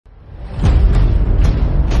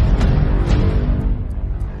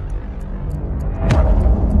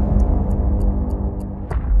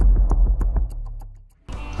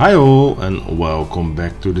Hi all and welcome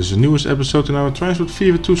back to this newest episode in our Transport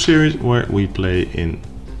Fever 2 series where we play in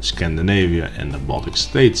Scandinavia and the Baltic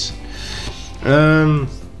States.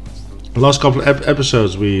 Last couple of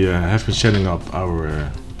episodes we have been setting up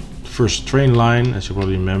our first train line, as you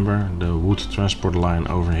probably remember, the wood transport line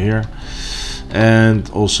over here, and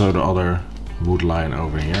also the other wood line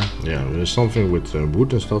over here. Yeah, there's something with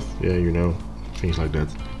wood and stuff, yeah, you know, things like that,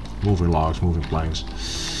 moving logs, moving planks.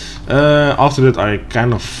 After that I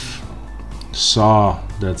kind of saw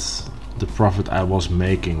that the profit I was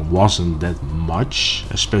making wasn't that much,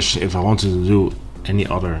 especially if I wanted to do any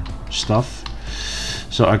other stuff.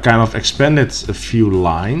 So I kind of expanded a few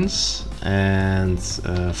lines, and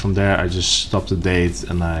from there I just stopped the date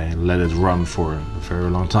and I let it run for a very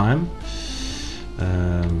long time.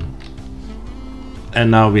 And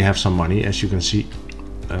now we have some money, as you can see.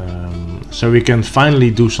 So we can finally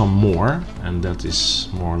do some more, and that is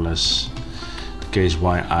more or less the case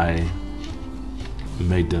why I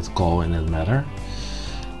made that call in that matter.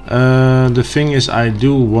 The thing is, I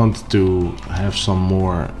do want to have some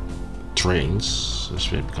more trains,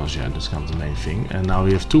 because yeah, that's kind of the main thing. And now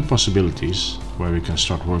we have two possibilities where we can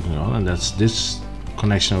start working on, and that's this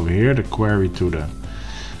connection over here, the quarry to the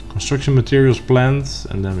construction materials plant,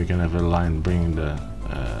 and then we can have a line bringing the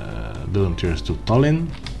building materials to Tallinn,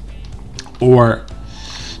 or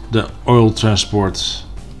the oil transport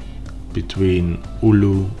between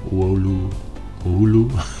Oulu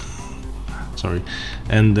sorry,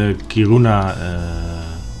 and the Kiruna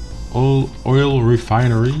oil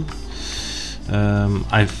refinery.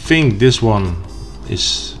 I think this one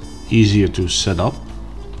is easier to set up,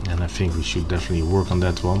 and I think we should definitely work on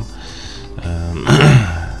that one.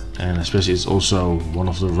 And especially it's also one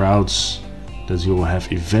of the routes that you will have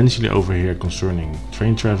eventually over here concerning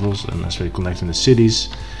train travels, and especially connecting the cities.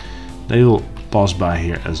 They will pass by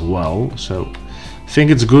here as well, so I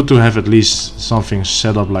think it's good to have at least something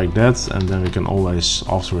set up like that, and then we can always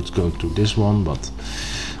afterwards go to this one. But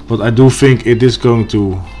I do think it is going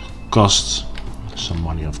to cost some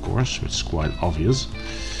money, of course, which is quite obvious.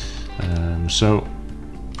 So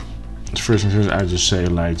first things first, I just say,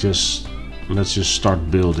 like, let's just start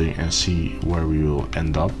building and see where we will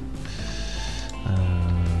end up.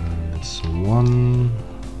 That's one.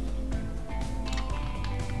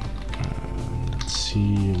 Let's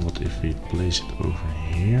see, what if we place it over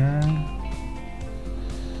here?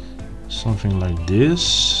 Something like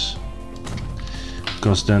this.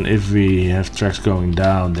 Because then if we have tracks going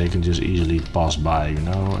down, they can just easily pass by, you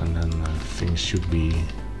know, and then things should be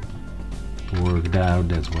worked out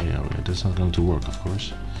that way. Oh, yeah, that's not going to work, of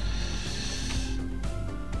course.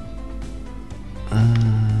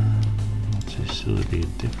 Should there be a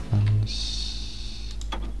difference?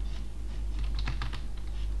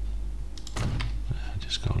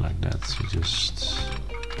 Just go like that. So just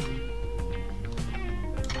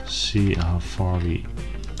see how far we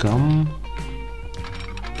come.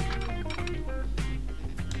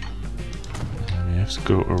 We have to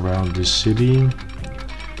go around this city,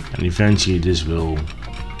 and eventually this will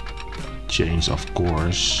change, of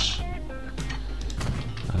course,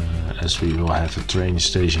 as we will have a train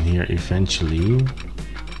station here eventually.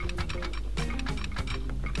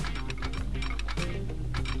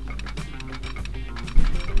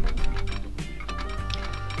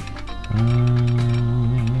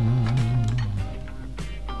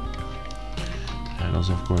 And that's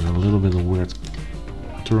of course a little bit of a weird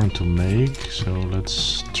turn to make, so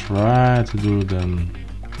let's try to do it then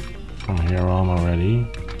from here on already.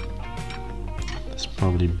 That's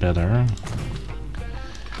probably better.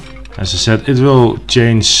 As I said, it will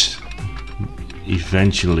change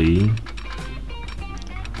eventually,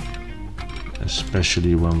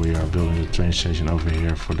 especially when we are building the train station over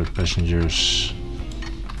here for the passengers,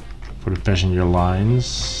 for the passenger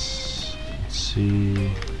lines. Let's see.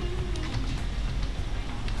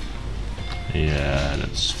 Yeah,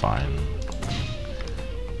 that's fine.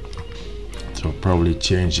 It will probably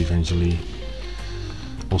change eventually,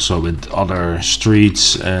 also with other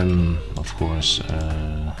streets and of course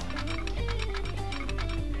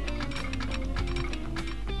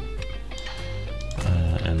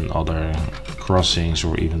and other crossings,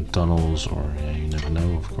 or even tunnels, or yeah, you never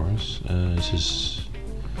know, of course. This is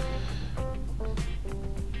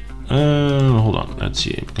hold on, let's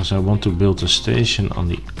see, because I want to build a station on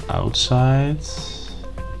the outside,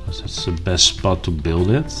 because that's the best spot to build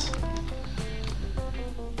it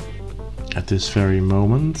at this very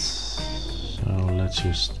moment. So let's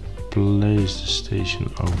just place the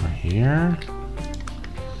station over here,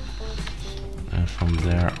 and from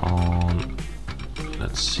there on,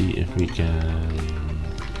 let's see if we can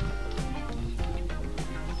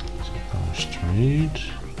go straight.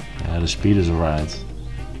 Yeah, the speed is alright.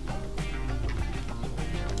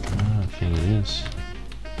 I think it is.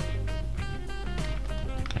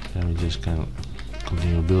 Okay, then we just can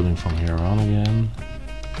continue building from here on again.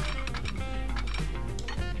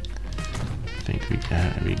 I think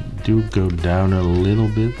we do go down a little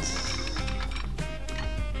bit.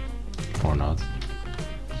 Or not.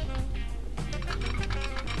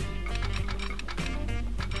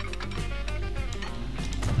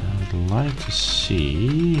 I'd like to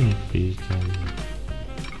see if we can.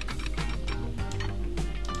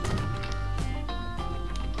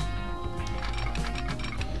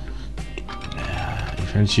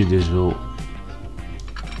 Eventually this will.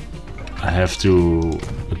 I have to.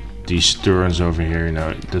 These turns over here, you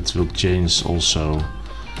know, that will change also.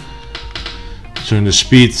 Turn the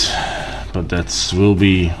speed, but that will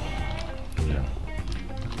be. Yeah.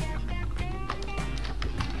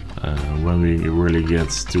 When we really get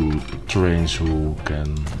to trains who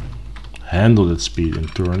can handle that speed in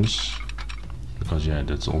turns, because yeah,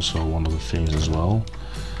 that's also one of the things as well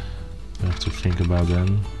we have to think about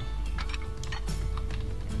then.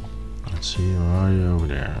 Let's see, where are you? Over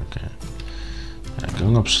there, okay. Yeah,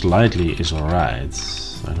 going up slightly is alright,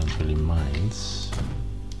 I don't really mind.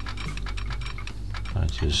 I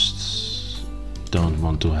just don't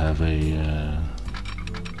want to have a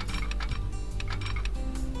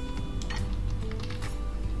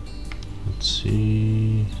let's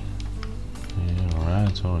see. Yeah,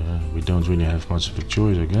 alright. Oh yeah, we don't really have much of a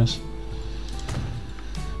choice, I guess.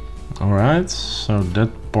 Alright, so that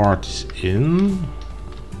part is in.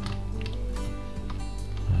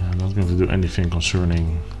 I'm not going to do anything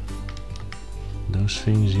concerning those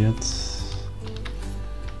things yet.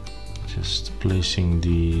 Just placing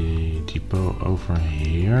the depot over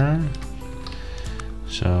here.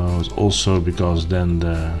 So it's also because then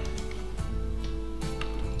the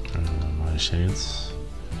how I say it,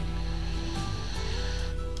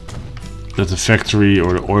 that the factory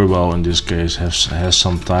or the oil well in this case has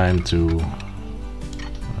some time to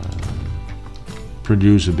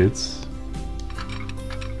produce a bit.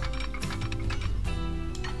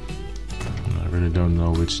 I really don't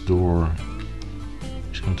know which door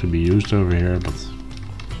is going to be used over here, but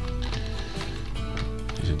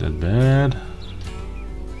is it that bad?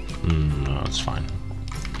 No, it's fine.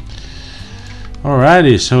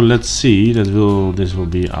 Alrighty, so let's see. This will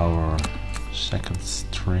be our second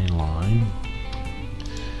train line.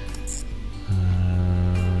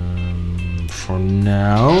 For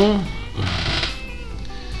now,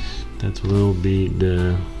 that will be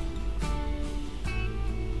the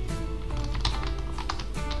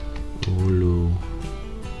Oulu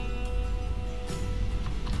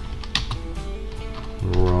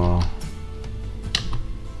raw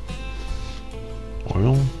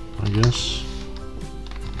oil, I guess.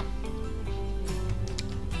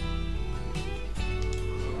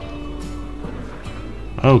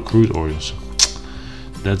 Oh, crude oils.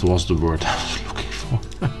 That was the word I was looking for.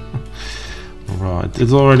 Right,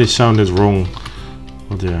 it already sounded wrong,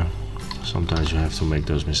 but yeah, sometimes you have to make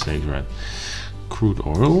those mistakes, right? Crude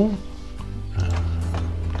oil.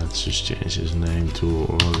 Let's just change his name to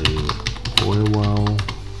oil well,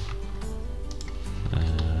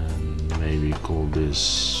 and maybe call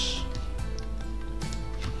this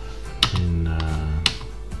in.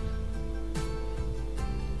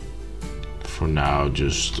 For now,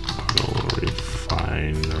 just oil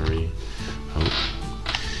refinery. Oh.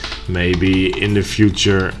 Maybe in the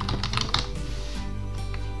future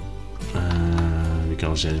we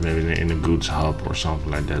can change maybe in a goods hub or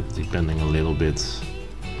something like that, depending a little bit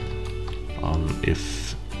on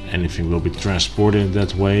if anything will be transported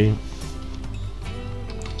that way.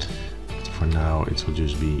 But for now it will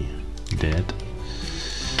just be dead.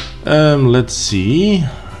 Let's see.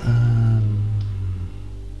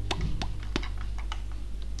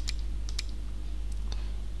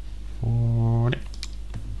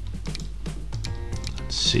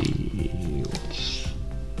 See what's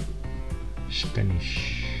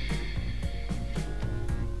Spanish.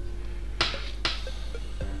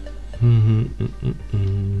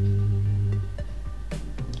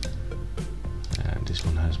 This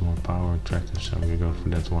one has more power attractive, so we go for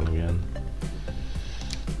that one again.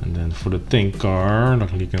 And then for the tank car,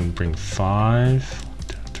 luckily you can bring 5, 1,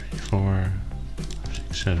 2, 3, 4, 5,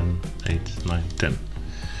 6, 7, 8, 9, 10.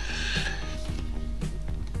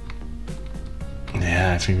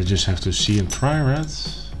 Yeah, I think we just have to see and try, right?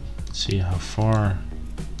 See how far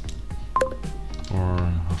or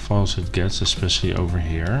how fast it gets, especially over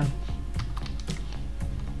here.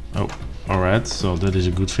 Oh, alright, so that is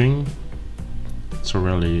a good thing. It's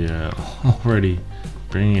already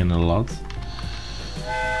bringing in a lot.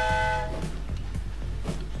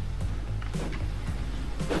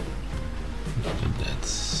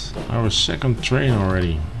 Our second train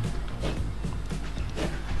already.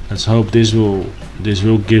 Let's hope this will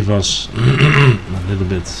give us a little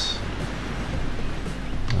bit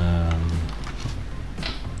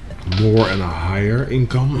more and a higher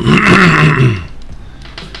income.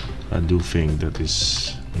 I do think that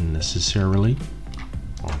is necessary.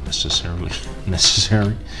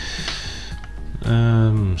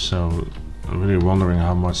 So I'm really wondering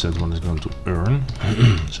how much that one is going to earn.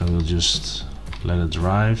 So we'll just let it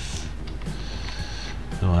drive.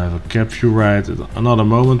 We'll have a capture right at another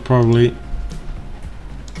moment probably.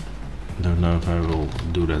 Don't know if I will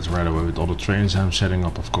do that right away with all the trains I'm setting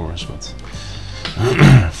up, of course, but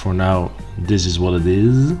for now this is what it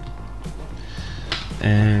is.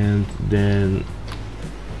 And then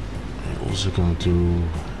I'm also going to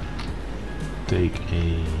take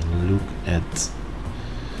a look at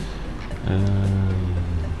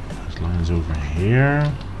lines over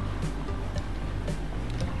here.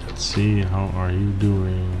 Let's see, how are you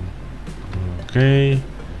doing? Okay,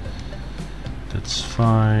 that's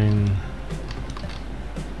fine.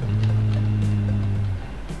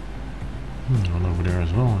 One over there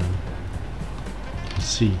as well. Let's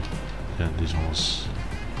see. Yeah, this one was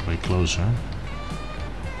way closer.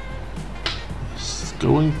 It's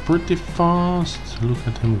going pretty fast. Look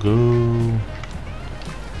at him go.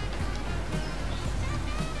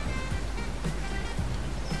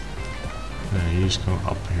 Yeah, he's going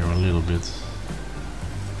up here a little bit. So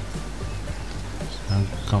now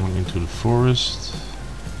coming into the forest.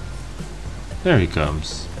 There he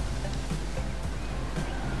comes.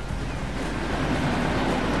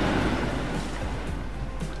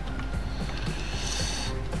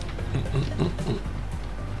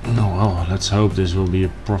 Oh well, let's hope this will be a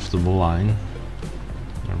profitable line.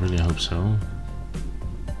 I really hope so.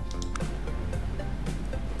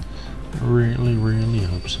 Really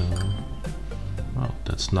hope so. Well,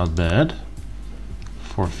 that's not bad.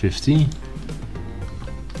 450.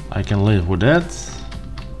 I can live with that.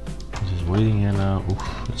 I'm just waiting here now.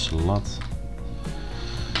 Oof, it's a lot.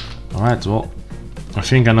 Alright, well, I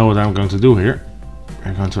think I know what I'm going to do here.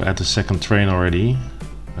 We're going to add the second train already.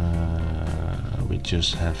 We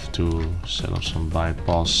just have to set up some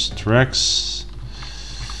bypass tracks.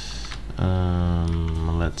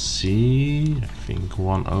 Let's see. I think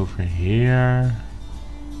one over here.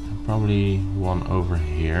 Probably one over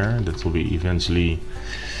here. That will be eventually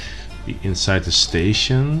be inside the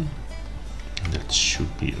station. That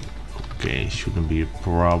should be okay. Shouldn't be a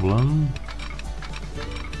problem.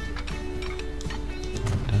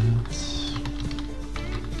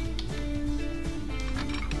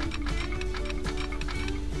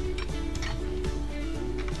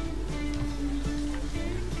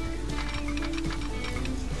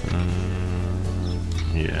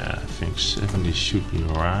 Yeah, I think 70 should be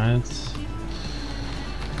alright.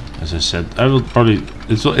 As I said, I will probably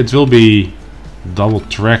it will be double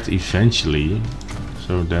tracked eventually,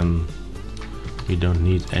 so then we don't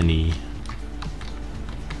need any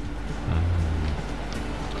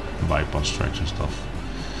bypass tracks and stuff.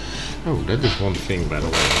 Oh, that is one thing, by the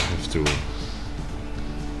way, I have to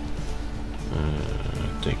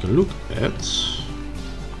take a look at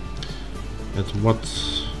what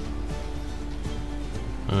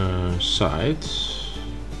side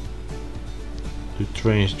do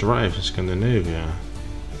trains drive in Scandinavia.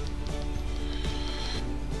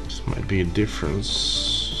 This might be a different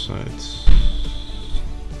side.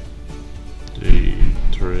 The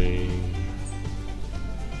train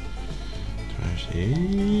drives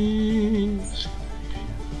in.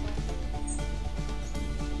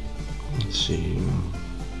 Let's see.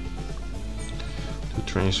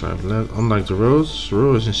 Trains drive left. Unlike the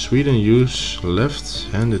roads in Sweden use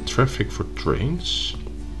left-handed traffic for trains,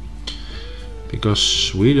 because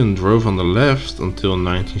Sweden drove on the left until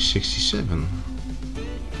 1967.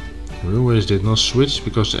 Railways did not switch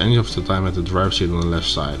because any of the time at the drive seat on the left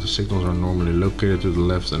side. The signals are normally located to the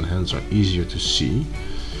left and hence are easier to see.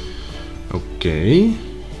 Okay.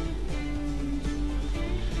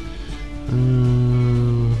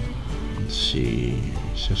 Let's see.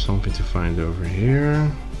 Is there something to find over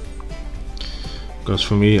here? Because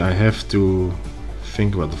for me, I have to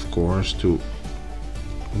think about, of course, to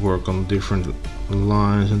work on different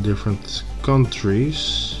lines in different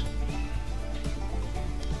countries.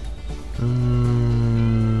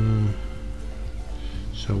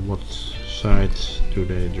 So what side do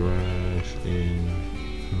they drive in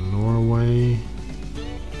Norway?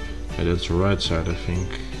 Yeah, that's the right side, I think.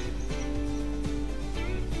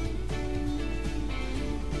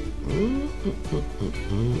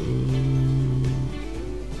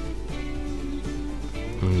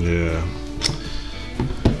 Yeah.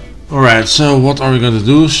 Alright, so what are we going to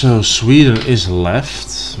do? So Sweden is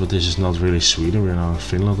left, but this is not really Sweden, we're now in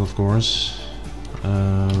Finland of course.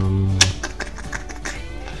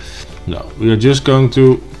 No, we are just going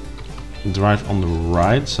to drive on the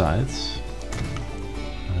right side,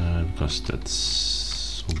 because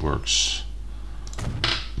that works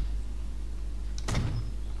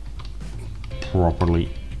properly.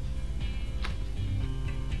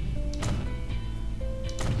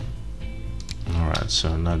 Alright,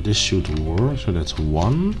 so now this should work, so that's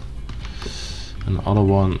one. And the other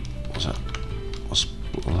one was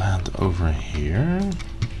planned over here.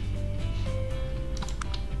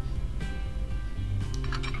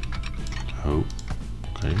 Oh,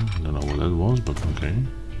 okay, I don't know what that was, but okay.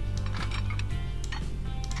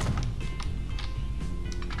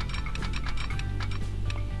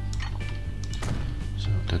 So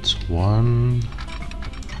that's one.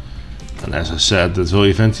 And as I said, that will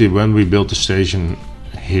eventually, when we build the station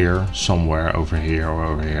here, somewhere over here or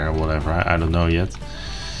over here, whatever, I don't know yet,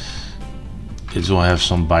 it will have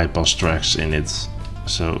some bypass tracks in it.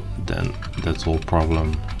 So then that whole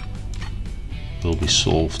problem will be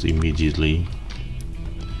solved immediately.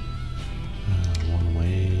 One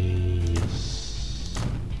way, yes.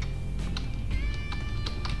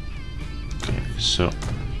 Okay, so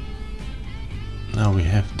now we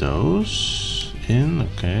have those in,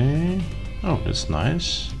 okay. Oh, that's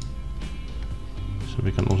nice. So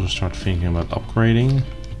we can also start thinking about upgrading.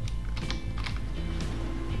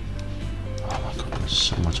 Oh my god, there's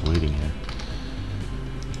so much waiting here.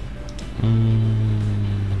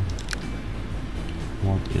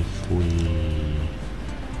 What if we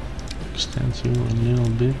extend you a little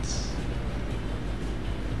bit?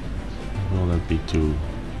 Will that be too?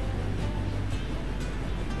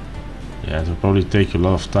 Yeah, it will probably take a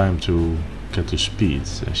lot of time to get to speed,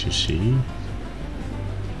 as you see.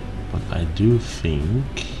 But I do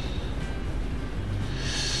think...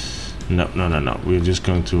 No. We're just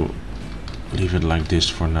going to leave it like this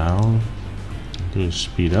for now. Do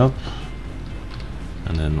speed up.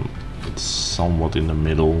 And then it's somewhat in the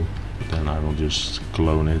middle. Then I will just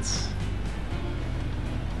clone it.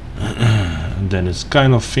 And then it's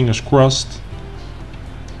kind of fingers crossed.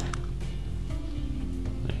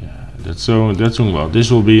 Yeah, that's doing well.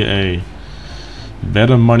 This will be a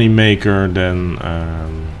better money maker than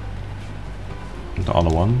the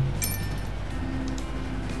other one.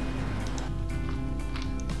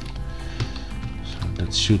 So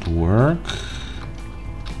that should work.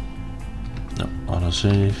 No,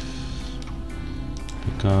 autosave.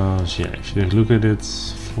 Because yeah, if you look at it,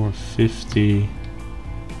 450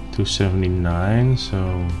 to 79, so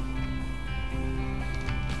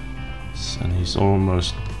and he's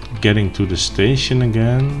almost getting to the station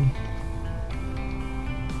again.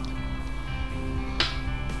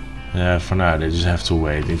 Yeah, for now they just have to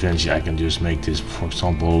wait. Eventually I can just make this, for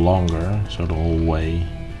example, longer, so the whole way,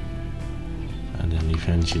 and then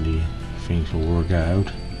eventually things will work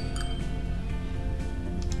out.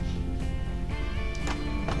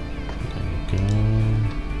 There we go.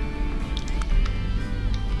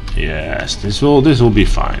 Yes, this will be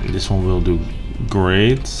fine. This one will do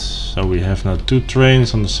great. So we have now 2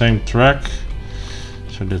 trains on the same track,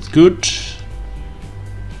 so that's good.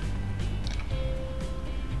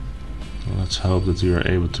 Let's hope that we are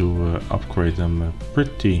able to upgrade them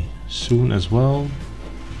pretty soon as well.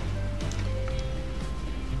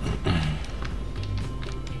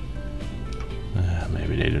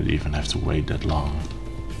 Maybe they don't even have to wait that long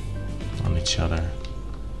on each other.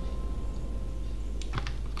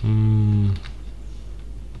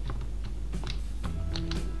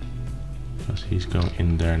 Because he's going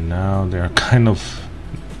in there now. They're kind of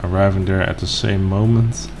arriving there at the same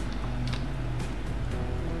moment.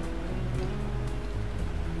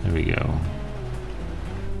 There we go.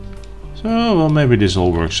 So, well, maybe this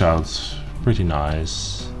all works out pretty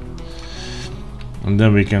nice. And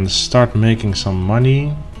then we can start making some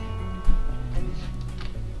money.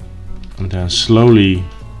 And then slowly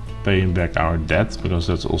paying back our debt, because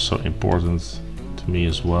that's also important to me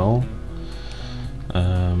as well.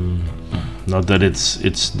 Not that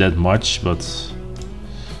it's that much, but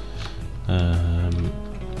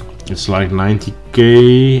it's like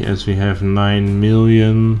 90k, as we have 9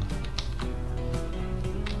 million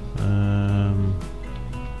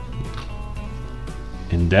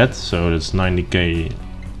in debt, so that's 90k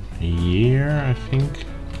a year, I think.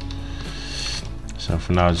 So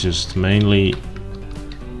for now it's just mainly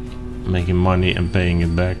making money and paying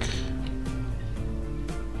it back.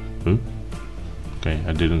 Okay,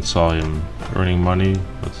 I didn't saw him earning money,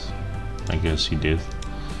 but I guess he did.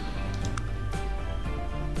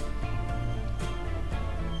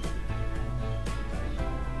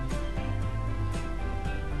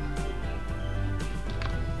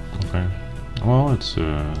 Okay. Well, it's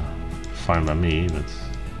fine by me, but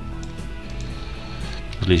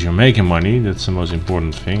at least you're making money. That's the most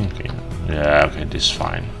important thing. Okay. Yeah. Okay. This is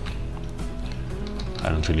fine. I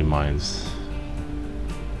don't really mind.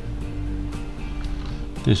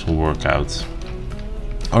 This will work out.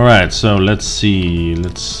 All right. So let's see.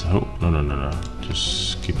 Let's. Oh no.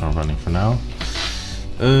 Just keep on running for now.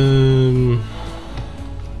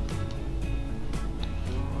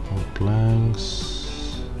 All planks.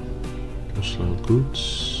 Slow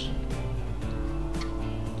goods.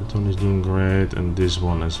 That one is doing great, and this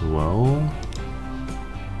one as well.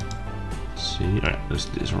 Let's see. Oh, yeah, there's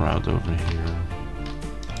this route over here.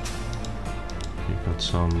 We've got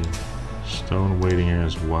some stone waiting here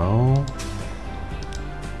as well.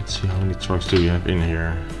 Let's see, how many trucks do we have in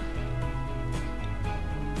here?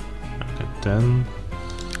 Okay, 10.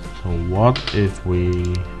 So what if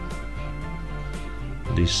we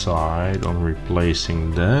decide on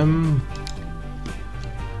replacing them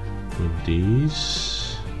with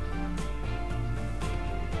these?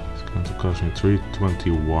 It's going to cost me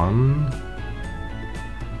 321.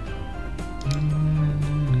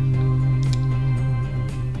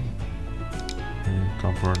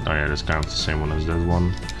 Copper. Oh yeah, that's kind of the same one as that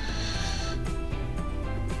one.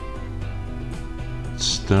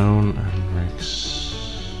 Stone and bricks.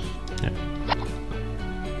 Yeah.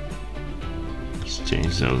 Let's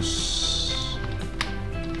change those.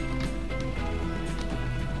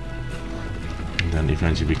 And then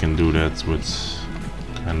eventually we can do that with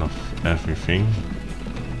kind of everything.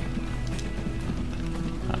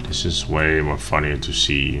 This is way more funnier to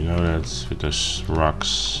see, you know, that with those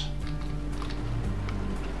rocks.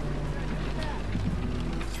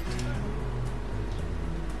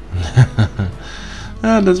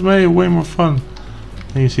 Yeah, that's way more fun.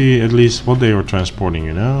 And you see at least what they were transporting,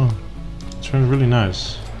 you know. It's really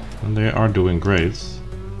nice. And they are doing great.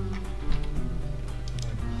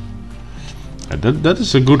 That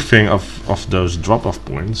is a good thing of those drop-off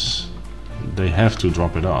points. They have to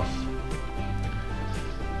drop it off.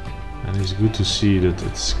 And it's good to see that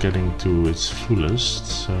it's getting to its fullest.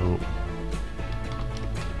 So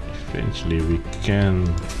eventually we can,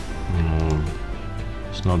 you know,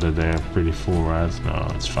 it's not that they are pretty full, right? No,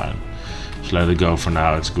 it's fine. Just let it go for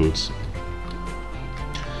now, it's good.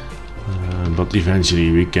 But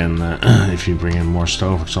eventually we can, if you bring in more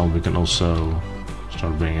stone, for example, we can also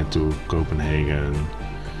start bringing it to Copenhagen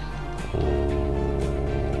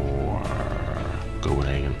or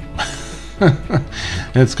Copenhagen.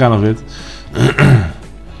 That's kind of it.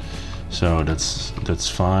 So that's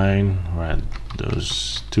fine, right?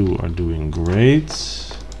 Those two are doing great.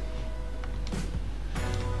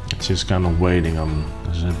 It's just kind of waiting on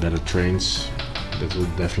better trains. That will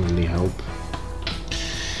definitely help.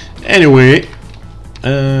 Anyway,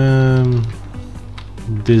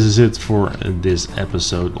 this is it for this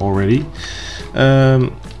episode already.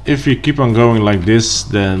 If we keep on going like this,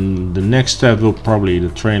 then the next step will probably the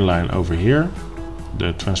train line over here,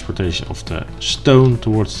 the transportation of the stone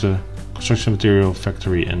towards the construction material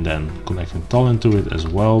factory, and then connecting Tallinn to it as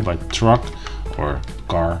well by truck or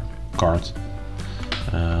cart.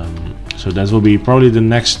 So that will be probably the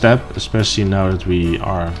next step, especially now that we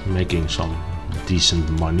are making some decent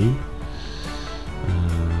money.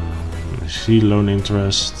 See, loan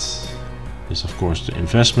interest is of course the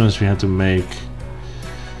investments we had to make,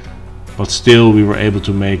 but still we were able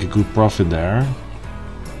to make a good profit there.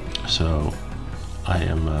 So I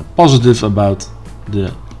am positive about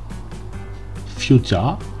the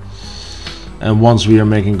future. And once we are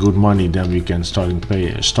making good money, then we can start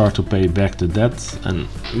to pay back the debt. And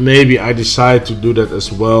maybe I decide to do that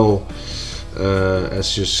as well,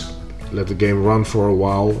 as just let the game run for a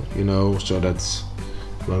while, you know, so that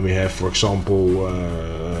when we have, for example,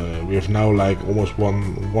 we have now like almost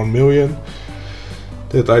 1 million,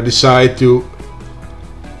 that I decide to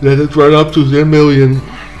let it run up to 10 million,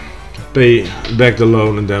 pay back the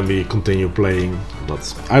loan, and then we continue playing.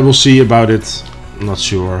 But I will see about it. I'm not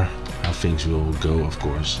sure how things will go, of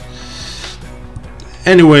course.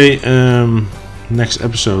 Anyway, next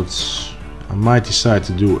episode I might decide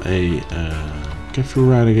to do a cafe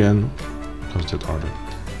ride again, because that are the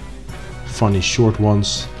funny short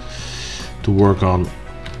ones to work on,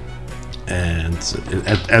 and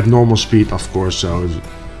at normal speed, of course. So it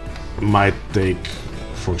might take,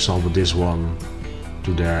 for example, this one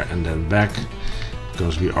to there and then back,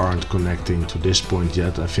 because we aren't connecting to this point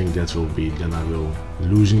yet. I think that will be, then I will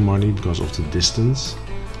losing money because of the distance,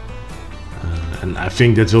 and I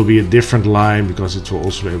think that will be a different line, because it will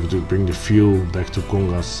also be able to bring the fuel back to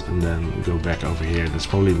Kongas and then go back over here. That's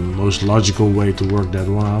probably the most logical way to work that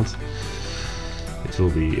one out. It will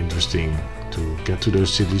be interesting to get to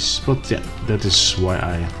those cities. But yeah, that is why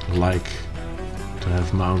I like to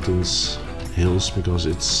have mountains, hills, because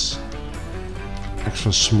it's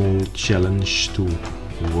extra small challenge to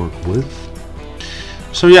work with.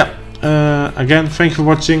 So yeah, again, thank you for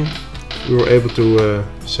watching. We were able to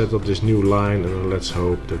set up this new line, and let's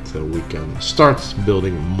hope that we can start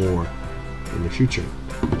building more in the future.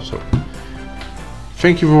 So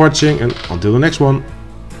thank you for watching, and until the next one,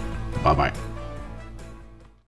 bye bye.